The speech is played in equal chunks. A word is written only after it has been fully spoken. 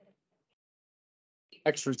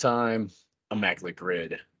Extra time, Immaculate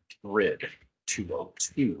Grid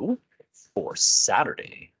 202 for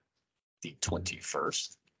Saturday, the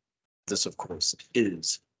 21st. This, of course,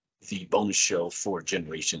 is the bonus show for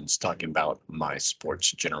Generations, talking about my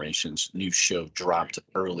sports generations. New show dropped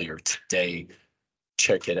earlier today.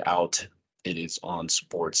 Check it out. It is on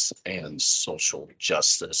sports and social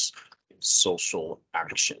justice, social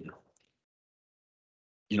action.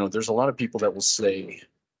 There's a lot of people that will say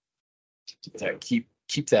that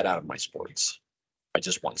keep that out of my sports. I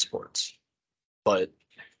just want sports. But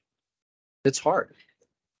it's hard.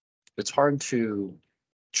 It's hard to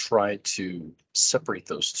try to separate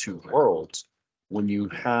those two worlds when you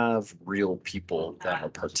have real people that are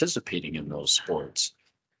participating in those sports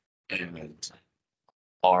and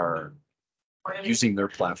are using their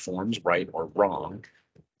platforms, right or wrong,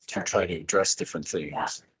 to try to address different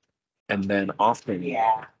things. And then often,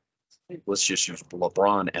 let's just use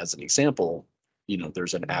LeBron as an example.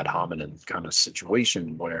 There's an ad hominem kind of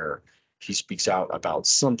situation where he speaks out about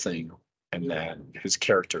something and then his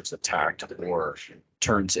character is attacked or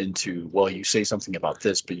turns into, well, you say something about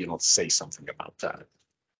this, but you don't say something about that.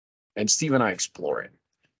 And Steve and I explore it.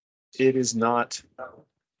 It is not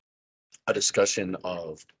a discussion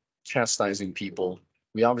of chastising people.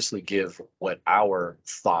 We obviously give what our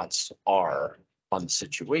thoughts are on the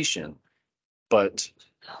situation, but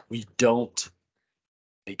we don't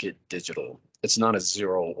make it digital. It's not a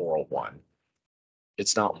 0 or a 1.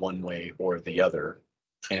 It's not one way or the other.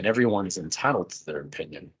 And everyone is entitled to their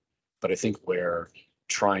opinion. But I think we're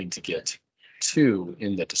trying to get to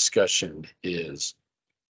in the discussion is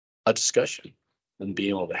a discussion and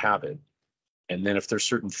being able to have it. And then if there's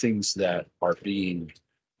certain things that are being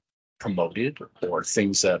promoted or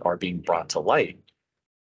things that are being brought to light,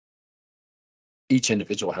 each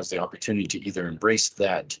individual has the opportunity to either embrace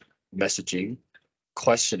that messaging,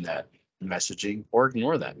 question that messaging, or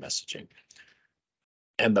ignore that messaging.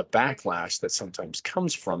 And the backlash that sometimes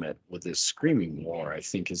comes from it with this screaming war, I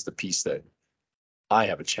think, is the piece that I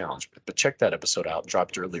have a challenge with. But check that episode out,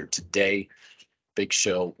 dropped earlier today. Big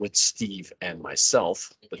show with Steve and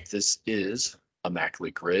myself. But this is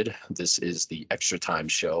Immaculate Grid. This is the Extra Time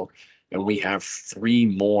show. And we have 3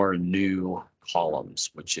 more new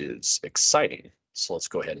columns, which is exciting. So let's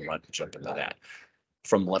go ahead and jump into that.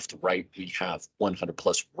 From left to right, we have 100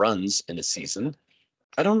 plus runs in a season.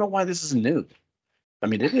 I don't know why this is new. I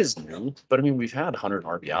mean, it is new, but I mean, we've had 100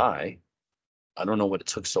 RBI. I don't know what it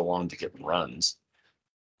took so long to get runs.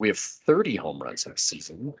 We have 30 home runs in a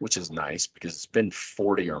season, which is nice because it's been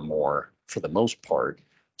 40 or more for the most part.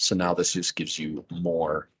 So now this just gives you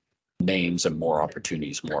more names and more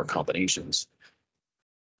opportunities, more combinations.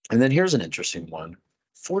 And then here's an interesting one.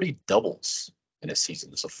 40 doubles in a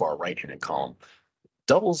season is a far right-handed column.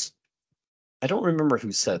 Doubles, I don't remember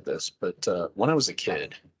who said this, but when I was a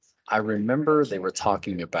kid, I remember they were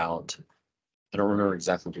talking about, I don't remember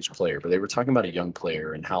exactly which player, but they were talking about a young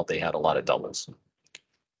player and how they had a lot of doubles.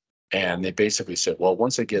 And they basically said, well,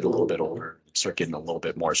 once they get a little bit older, start getting a little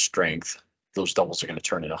bit more strength, those doubles are going to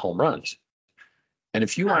turn into home runs. And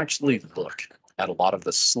if you actually look at a lot of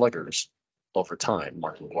the sluggers over time,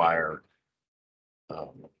 Mark McGwire,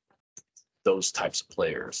 those types of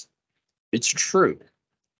players, it's true.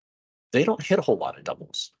 They don't hit a whole lot of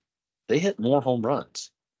doubles. They hit more home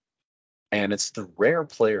runs. And it's the rare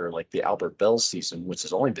player like the Albert Bell season, which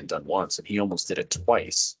has only been done once, and he almost did it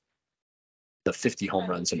twice, the 50 home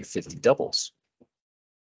runs and 50 doubles.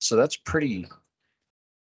 So that's pretty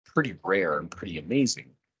rare and pretty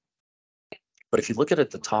amazing. But if you look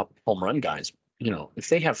at the top home run guys, if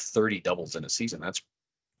they have 30 doubles in a season, that's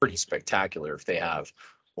pretty spectacular. If they have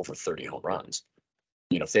over 30 home runs,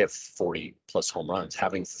 if they have 40 plus home runs,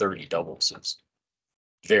 having 30 doubles is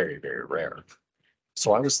very, very rare.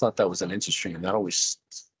 So I always thought that was an interesting, and that always,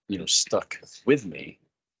 stuck with me.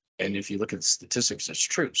 And if you look at the statistics, it's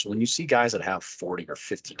true. So when you see guys that have 40 or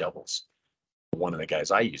 50 doubles, one of the guys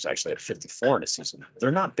I use actually had 54 in a season.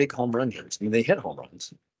 They're not big home run hitters. I mean, they hit home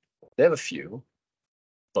runs. They have a few,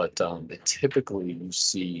 but typically you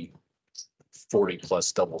see 40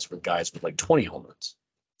 plus doubles with guys with like 20 home runs.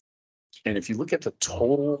 And if you look at the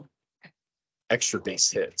total extra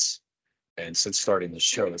base hits, and since starting the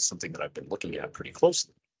show, that's something that I've been looking at pretty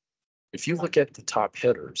closely. If you look at the top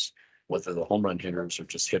hitters, whether the home run hitters or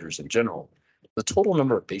just hitters in general, the total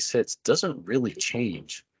number of base hits doesn't really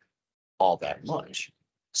change all that much.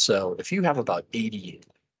 So if you have about 80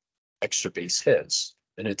 extra base hits,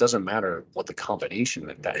 and it doesn't matter what the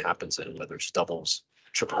combination that happens in, whether it's doubles,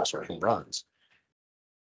 triples, or home runs,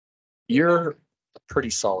 you're a pretty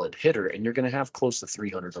solid hitter, and you're going to have close to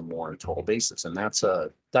 300 or more in total bases, and that's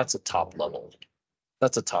a top level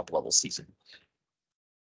season.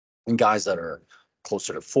 and guys that are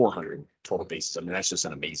closer to 400 total bases. I mean, that's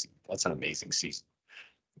an amazing season.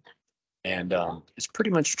 And it's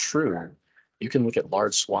pretty much true. You can look at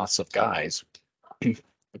large swaths of guys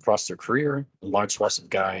across their career, large swaths of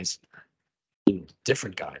guys,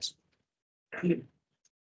 different guys.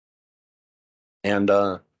 And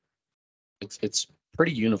it's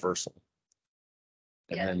pretty universal.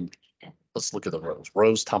 And then let's look at the rows.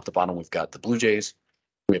 Rows, top to bottom, we've got the Blue Jays,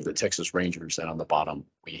 we have the Texas Rangers, and on the bottom,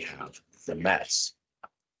 we have the Mets.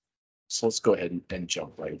 So let's go ahead and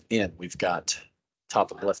jump right in. We've got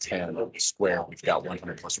top of left hand square, we've got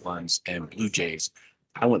 100 plus runs, and Blue Jays.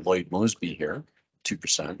 I went Lloyd Moseby here,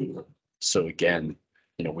 2%. So again,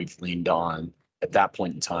 we've leaned on, at that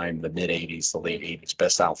point in time, the mid 80s, the late 80s,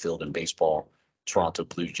 best outfield in baseball, Toronto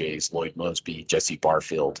Blue Jays, Lloyd Moseby, Jesse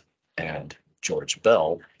Barfield, and George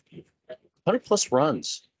Bell. 100 plus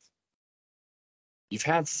runs. You've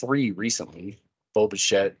had 3 recently, Bo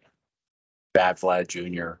Bichette, Bad Vlad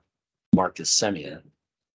Jr., Marcus Semien.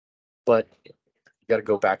 But you got to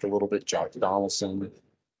go back a little bit. Jock Donaldson,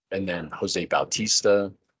 and then Jose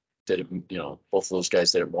Bautista did it. Both of those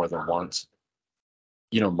guys did it more than once.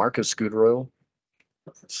 Marco Scudero,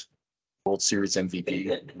 World Series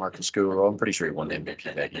MVP. Marco Scudero, I'm pretty sure he won the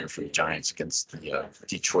MVP that year for the Giants against the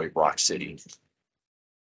Detroit Rock City.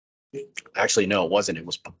 Actually, no, it wasn't. It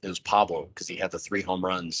was Pablo, because he had the 3 home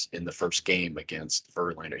runs in the first game against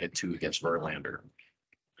Verlander. Hit 2 against Verlander.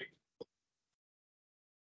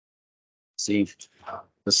 See,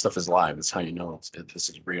 this stuff is live. That's how you know this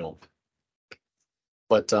is real.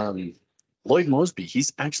 But Lloyd Moseby,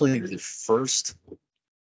 he's actually the first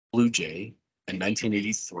Blue Jay in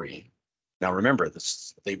 1983. Now remember,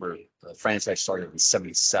 the franchise started in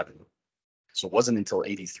 77, so it wasn't until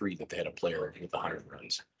 83 that they had a player with 100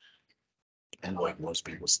 runs. And Lloyd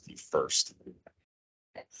Moseby was the first.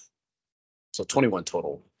 So 21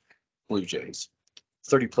 total Blue Jays,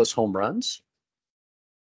 30 plus home runs.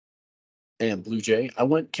 And Blue Jay, I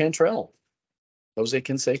went Cantrell, Jose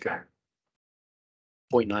Canseco,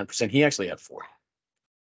 0.9%. He actually had 4.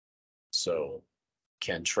 So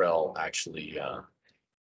Cantrell actually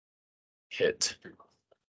hit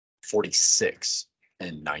 46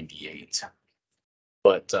 and 98.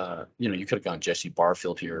 But, you could have gone Jesse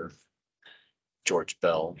Barfield here, George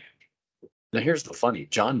Bell. Now, here's the funny.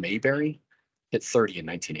 John Mayberry hit 30 in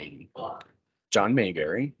 1980. John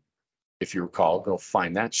Mayberry, if you recall, go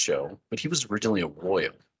find that show. But he was originally a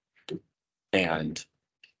Royal. And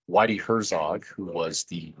Whitey Herzog, who was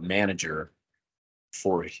the manager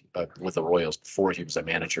with the Royals before he was a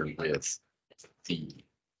manager with the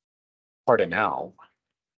Cardinal,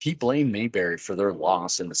 he blamed Mayberry for their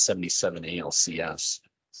loss in the 77 ALCS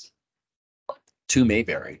to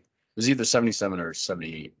Mayberry. It was either 77 or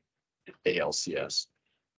 78 ALCS.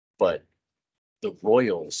 But the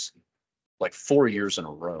Royals, like 4 years in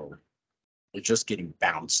a row, were just getting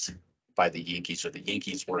bounced by the Yankees, or the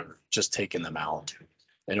Yankees were just taking them out.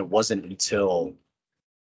 And it wasn't until,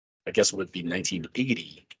 I guess it would be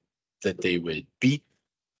 1980, that they would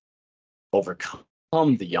overcome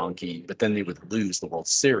the Yankee, but then they would lose the World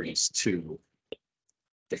Series to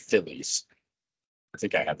the Phillies. I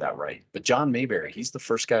think I have that right. But John Mayberry, he's the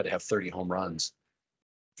first guy to have 30 home runs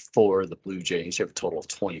for the Blue Jays. You have a total of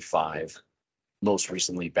 25. Most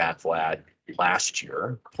recently, Bad Vlad last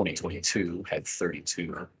year, 2022, had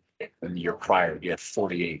 32. And the year prior, he had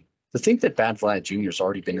 48. To think that Bad Vlad Jr. has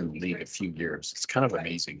already been in the league a few years, it's kind of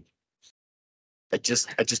amazing. I just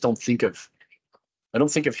don't think of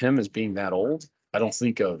him as being that old. I don't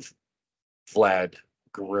think of Vlad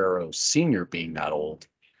Guerrero Sr. being that old.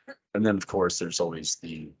 And then, of course, there's always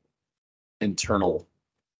the internal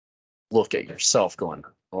look at yourself going,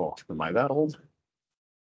 oh, am I that old?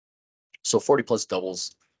 So 40 plus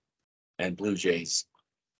doubles and Blue Jays.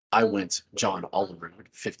 I went John Olerud,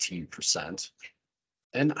 15%.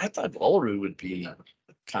 And I thought Olerud would be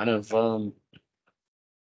kind of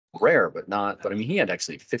rare, but not. But I mean, he had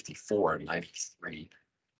actually 54 and 93.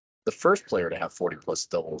 The first player to have 40 plus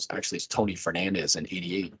doubles actually is Tony Fernandez in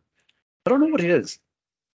 88. I don't know what it is.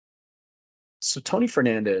 So Tony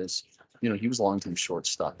Fernandez, he was a long-time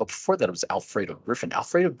shortstop. But before that, it was Alfredo Griffin.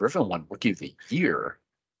 Alfredo Griffin won Rookie of the Year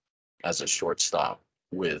as a shortstop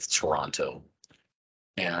with Toronto.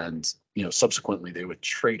 And, subsequently they would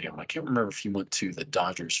trade him. I can't remember if he went to the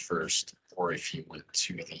Dodgers first or if he went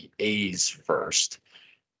to the A's first.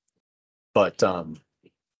 But,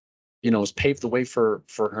 it was paved the way for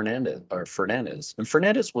Fernandez. And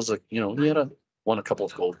Fernandez was he won a couple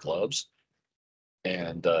of Gold Gloves.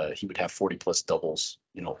 And he would have 40 plus doubles,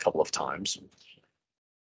 a couple of times.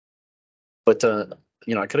 But, I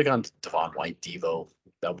could have gone to Devon White, Devo.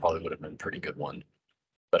 That probably would have been a pretty good one.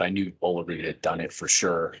 but I knew Olerud had done it for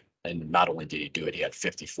sure. And not only did he do it, he had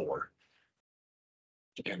 54.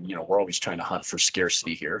 And, we're always trying to hunt for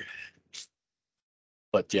scarcity here.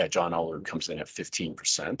 But yeah, John Olerud comes in at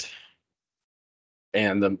 15%.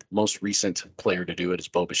 And the most recent player to do it is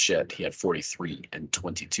Bo Bichette. He had 43 and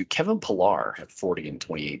 22. Kevin Pillar had 40 in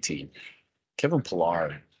 2018. Kevin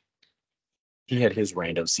Pillar, he had his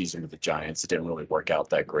random season with the Giants. It didn't really work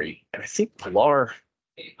out that great. And I think Pillar,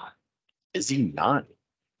 is he not?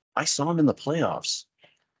 I saw him in the playoffs.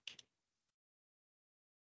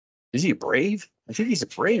 Is he a Brave? I think he's a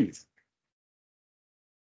Brave.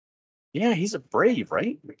 Yeah, he's a Brave,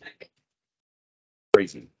 right?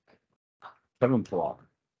 Crazy. Kevin Pillar.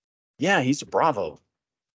 Yeah, he's a Bravo.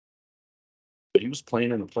 But he was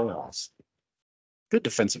playing in the playoffs. Good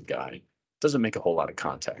defensive guy. Doesn't make a whole lot of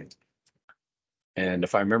contact. And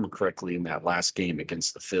if I remember correctly, in that last game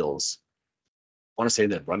against the Phils, I want to say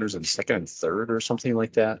that runners in second and third or something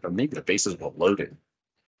like that, or maybe the bases were loaded,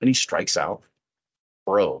 and he strikes out.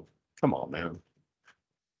 Bro, come on, man.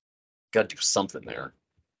 Got to do something there.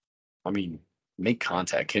 I mean, make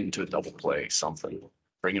contact, get into a double play, something.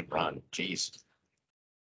 Bring it run. Jeez.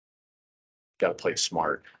 Got to play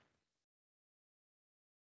smart.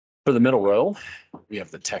 For the middle row, we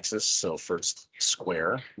have the Texas. So first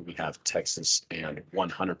square, we have Texas and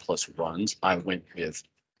 100 plus runs. I went with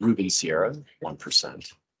Ruben Sierra,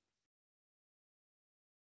 1%.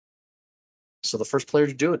 So the first player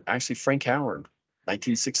to do it, actually Frank Howard,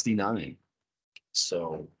 1969.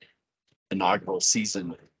 So inaugural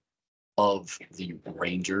season of the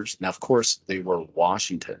Rangers. Now, of course, they were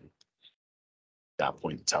Washington at that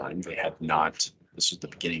point in time. They had not, this was the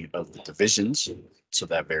beginning of the divisions. So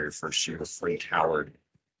that very first year, Frank Howard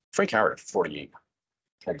had 48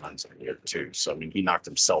 home runs in a year too. So, I mean, he knocked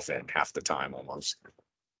himself in half the time almost.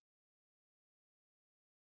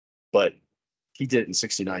 But he did it in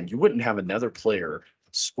 69. You wouldn't have another player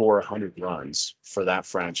score 100 runs for that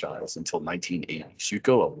franchise until 1980. So you'd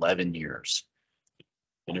go 11 years.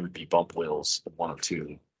 And it would be Bump Wills,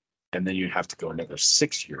 102. And then you'd have to go another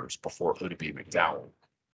 6 years before Oddibe McDowell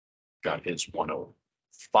got his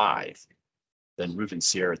 105. Then Ruben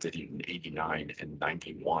Sierra did it in 89 and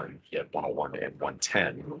 91. He had 101 and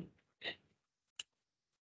 110.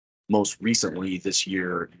 Most recently this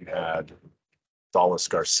year, you had Dallas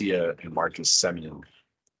Garcia and Marcus Semien.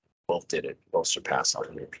 Both did it, both surpassed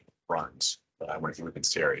 100 runs. But I went with Ruben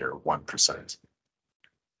Sierra here, 1%.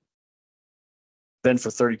 Then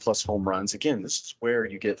for 30 plus home runs, again, this is where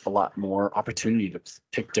you get a lot more opportunity to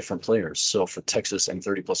pick different players. So for Texas and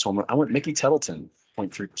 30 plus home runs, I went Mickey Tettleton,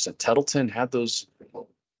 0.3%. Tettleton had those, 4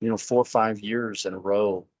 or 5 years in a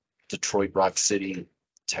row. Detroit, Rock City,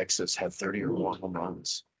 Texas had 30 or more home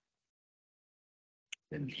runs.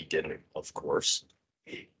 And he did it, of course.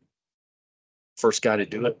 First guy to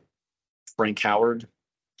do it, Frank Howard,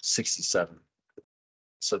 67.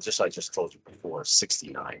 So I just told you before,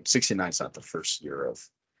 69. 69 is not the first year of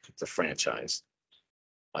the franchise.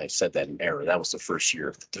 I said that in error. That was the first year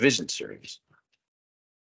of the division series.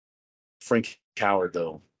 Frank Howard,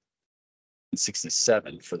 though, in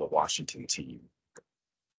 67 for the Washington team,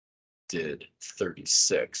 did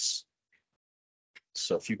 36.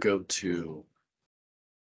 So if you go to,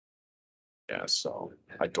 so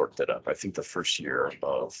I dorked it up. I think the first year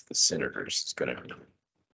of the Senators is going to be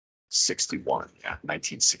 61,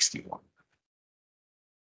 1961.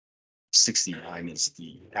 69 is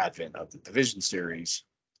the advent of the division series.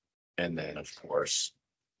 And then, of course,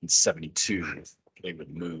 in 72, they would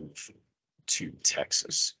move to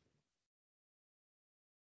Texas.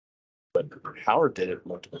 But Howard did it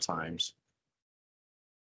multiple times.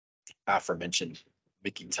 Aforementioned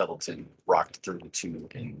Mickey Tettleton rocked 32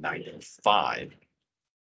 in 95.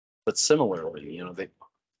 But similarly,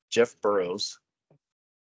 Jeff Burroughs,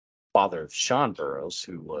 father of Sean Burroughs,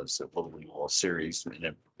 who was at Little League World Series, ended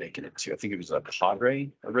up making it to, I think he was a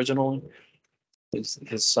Padre originally,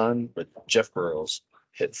 his son, but Jeff Burroughs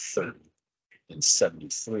hit 30 in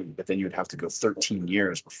 73. But then you'd have to go 13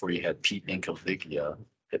 years before you had Pete Incaviglia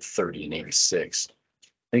hit 30 in 86.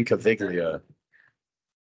 Incaviglia, I'm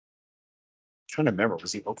trying to remember,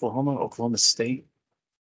 was he Oklahoma State?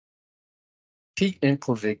 Pete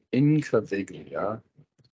Incaviglia.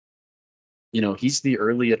 He's the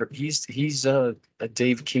early, he's a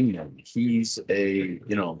Dave Kingman. He's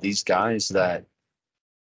these guys that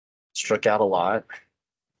struck out a lot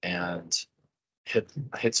and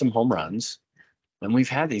hit some home runs. And we've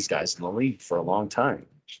had these guys in the league for a long time.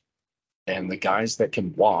 And the guys that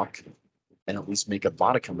can walk and at least make a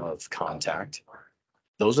modicum of contact,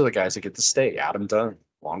 those are the guys that get to stay. Adam Dunn,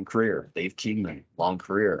 long career. Dave Kingman, long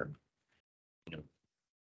career.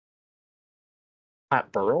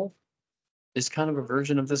 Pat Burrell is kind of a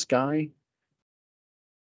version of this guy,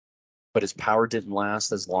 but his power didn't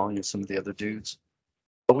last as long as some of the other dudes.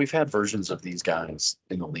 But we've had versions of these guys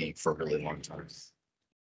in the league for a really long time.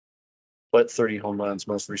 But 30 home runs,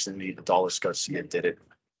 most recently, Adolis Garcia did it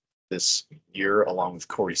this year along with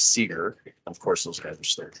Corey Seager. Of course, those guys are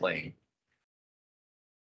still playing.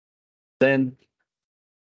 Then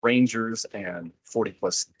Rangers and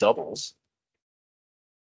 40-plus doubles.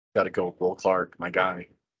 Got to go with Will Clark, my guy.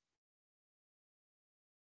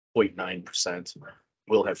 0.9%.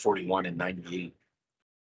 Will had 41 and 98.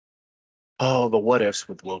 Oh, the what ifs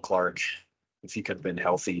with Will Clark. If he could have been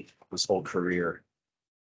healthy his whole career.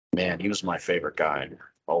 Man, he was my favorite guy.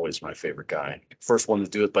 Always my favorite guy. First one to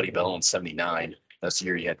do it, Buddy Bell in 79. That's the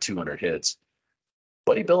year he had 200 hits.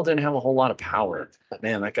 Buddy Bell didn't have a whole lot of power. But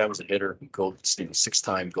man, that guy was a hitter. Gold,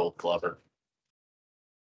 6-time Gold Glover.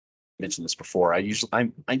 Mentioned this before. I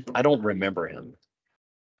don't remember him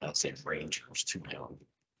as a Ranger. I was too young.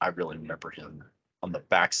 I really remember him on the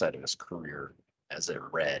backside of his career as a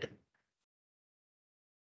Red.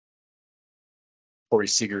 Corey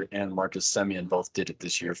Seager and Marcus Semien both did it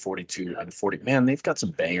this year, 42 and 40. Man, they've got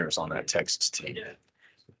some bangers on that Texas team.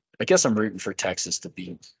 I guess I'm rooting for Texas to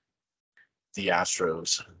beat the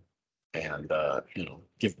Astros and,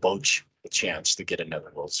 give Boch a chance to get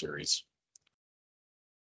another World Series.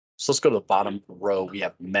 So let's go to the bottom row. We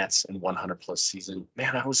have Mets in 100-plus season.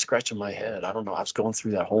 Man, I was scratching my head. I don't know. I was going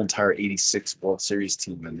through that whole entire 86 World Series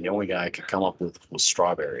team, and the only guy I could come up with was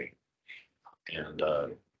Strawberry. And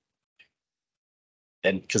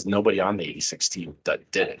because nobody on the 86 team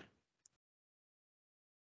that did it.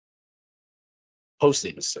 Post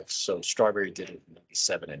 86. So Strawberry did it in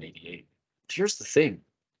 87 and 88. Here's the thing.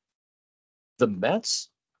 The Mets,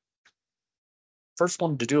 first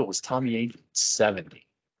one to do it was Tommy Agee, 70.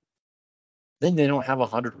 Then they don't have a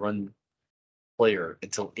 100-run player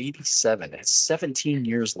until 87. That's 17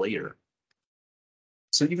 years later.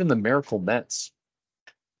 So even the Miracle Mets,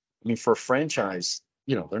 I mean, for a franchise,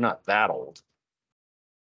 they're not that old.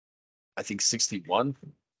 I think 61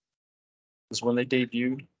 is when they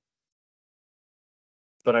debuted.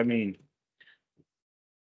 But I mean,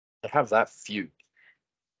 to have that feud.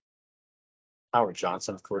 Howard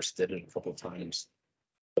Johnson, of course, did it a couple of times.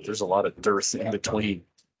 But there's a lot of dearth in between.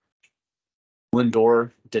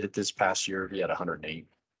 Lindor did it this past year. He had 108.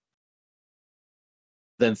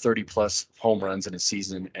 Then 30-plus home runs in a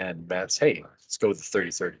season. And Mets, hey, let's go with the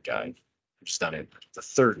 30-30 guy who's done it the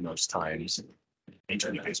third most times in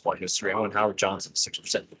Major League Baseball history. I went Howard Johnson,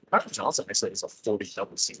 6%. Howard Johnson actually has a 40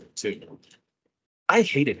 double season, too. I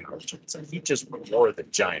hated Howard Johnson. He just wore the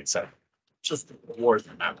Giants out. Just wore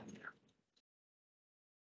them out.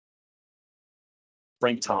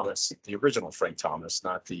 Frank Thomas, the original Frank Thomas,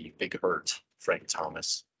 not the big hurt Frank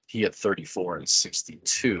Thomas. He had 34 and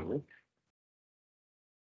 62.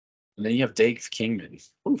 And then you have Dave Kingman.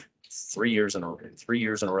 3 years in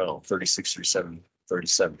a row, 36, 37,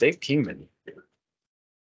 37. Dave Kingman.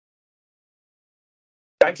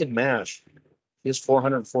 Guy can mash. He has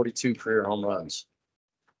 442 career home runs.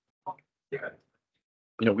 We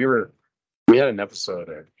had an episode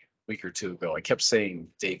a week or two ago. I kept saying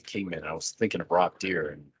Dave Kingman. I was thinking of Rob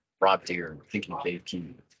Deere and thinking of Dave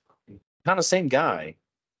Kingman. Kind of same guy.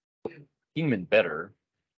 Kingman better.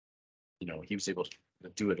 He was able to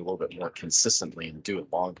do it a little bit more consistently and do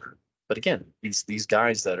it longer. But again, these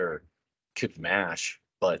guys that could mash,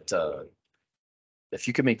 but if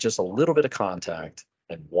you can make just a little bit of contact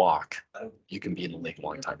and walk, you can be in the league a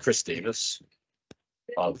long time. Chris Davis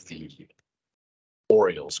of the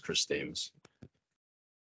Orioles, Chris Davis.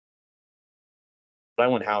 But I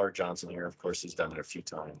went Howard Johnson here. Of course, he's done it a few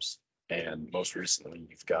times. And most recently,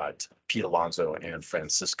 you've got Pete Alonso and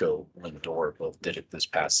Francisco Lindor both did it this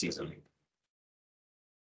past season.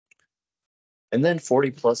 And then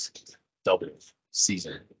 40-plus double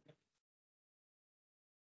season.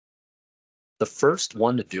 The first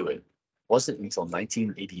one to do it wasn't until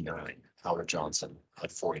 1989. Howard Johnson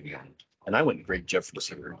had 41. And I went Greg Jeffries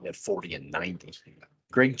here. He had 40 and 90.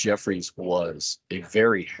 Greg Jeffries was a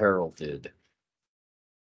very heralded,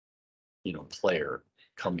 player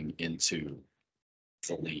coming into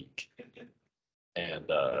the league. And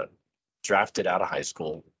drafted out of high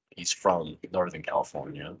school. He's from Northern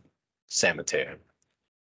California, San Mateo.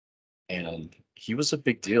 And he was a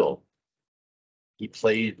big deal. He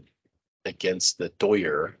played against the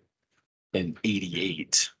Doyer in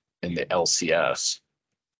 88 in the LCS.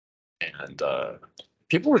 And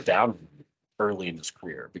people were down early in his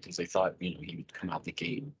career because they thought, he would come out the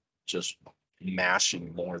gate just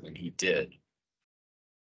mashing more than he did.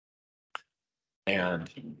 And,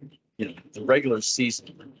 the regular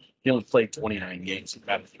season, He only played 29 games,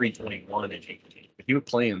 about 321 and 18. But he would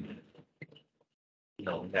play in,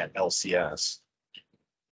 that LCS.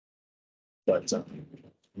 But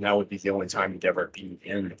that would be the only time he'd ever be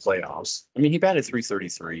in the playoffs. I mean, he batted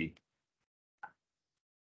 333,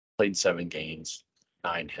 played 7 games,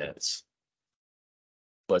 9 hits.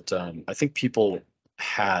 But I think people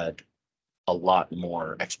had a lot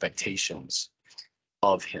more expectations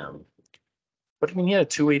of him. But I mean, he had a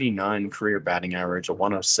 289 career batting average, a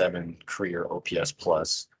 107 career OPS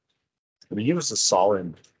plus. I mean, he was a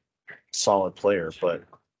solid player, but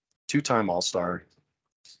 2-time All-Star,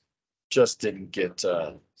 just didn't get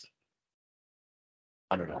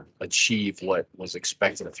achieve what was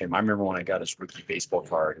expected of him. I remember when I got his rookie baseball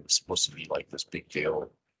card, it was supposed to be like this big deal.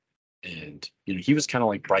 And he was kind of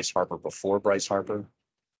like Bryce Harper before Bryce Harper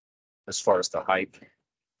as far as the hype.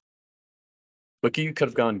 But you could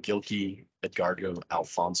have gone Gilkey, Edgardo,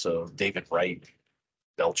 Alfonso, David Wright,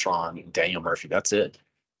 Beltran, Daniel Murphy. That's it.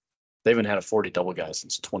 They haven't had a 40 double guy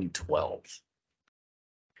since 2012.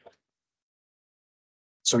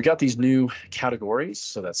 So we got these new categories,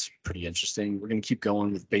 so that's pretty interesting. We're going to keep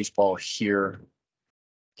going with baseball here,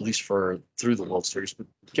 at least through the World Series. But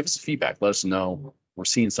give us feedback. Let us know. We're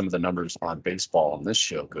seeing some of the numbers on baseball on this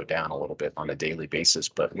show go down a little bit on a daily basis,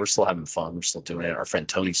 but we're still having fun. We're still doing it. Our friend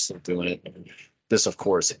Tony's still doing it. This, of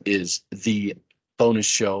course, is the bonus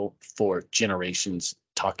show for generations,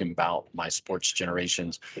 talking about my sports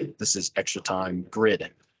generations. This is Extra Time Grid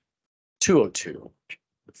 202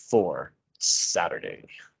 for Saturday,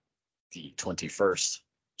 the 21st.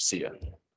 See ya.